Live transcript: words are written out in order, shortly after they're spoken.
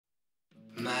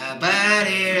My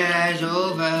body lies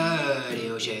over the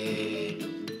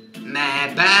ocean.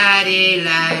 My body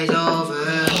lies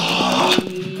over.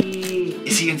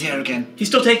 Is he in there again? He's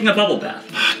still taking a bubble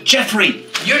bath. Jeffrey!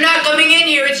 You're not coming in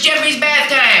here. It's Jeffrey's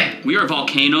bath time. We are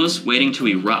volcanoes waiting to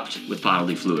erupt with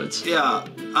bodily fluids. Yeah,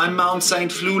 I'm Mount St.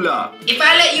 Flula. If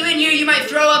I let you in here, you might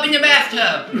throw up in the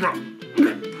bathtub.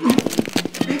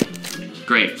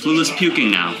 Great. Flula's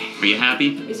puking now. Are you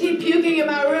happy? Is he puking in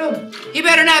my room? He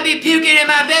better not be puking in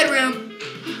my bedroom.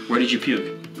 Where did you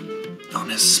puke? On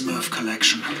his Smurf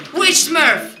collection. Which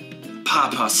Smurf?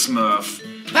 Papa Smurf.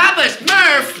 Papa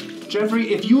Smurf?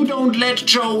 Jeffrey, if you don't let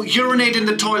Joe urinate in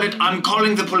the toilet, I'm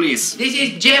calling the police. This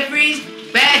is Jeffrey's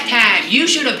bath time. You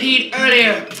should have peed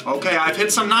earlier. Okay, I've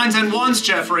hit some 9s and 1s,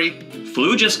 Jeffrey.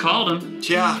 Flu just called him.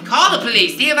 Yeah. Call the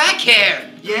police. See if I care.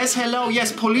 Yes, hello,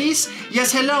 yes, police?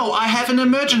 Yes, hello, I have an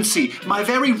emergency. My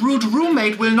very rude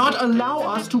roommate will not allow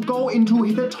us to go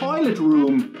into the toilet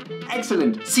room.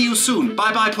 Excellent. See you soon.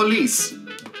 Bye-bye, police.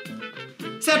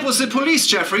 That was the police,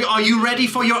 Jeffrey. Are you ready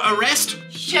for your arrest?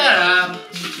 Shut up.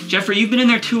 Jeffrey, you've been in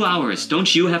there 2 hours.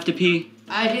 Don't you have to pee?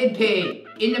 I did pee.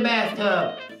 In the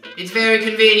bathtub. It's very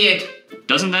convenient.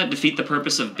 Doesn't that defeat the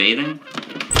purpose of bathing?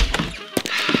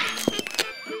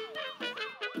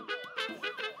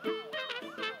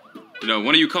 Did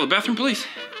one of you call the bathroom police?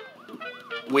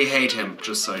 We hate him,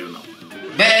 just so you know.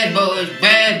 Bad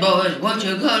boys, what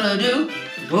you gonna do?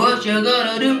 What you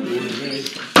gonna do?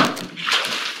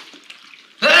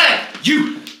 Hey!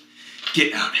 You!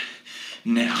 Get out.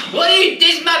 Now.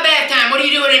 This is my bath time. What are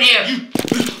you doing in here?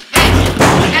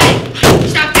 Hey!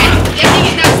 Stop that! That thing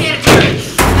is not sanitary!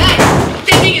 Hey!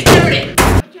 That thing is dirty!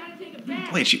 I'm trying to take a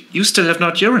bath. Wait, you still have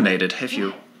not urinated, have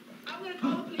you?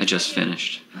 I just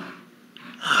finished.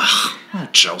 Oh,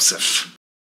 Joseph.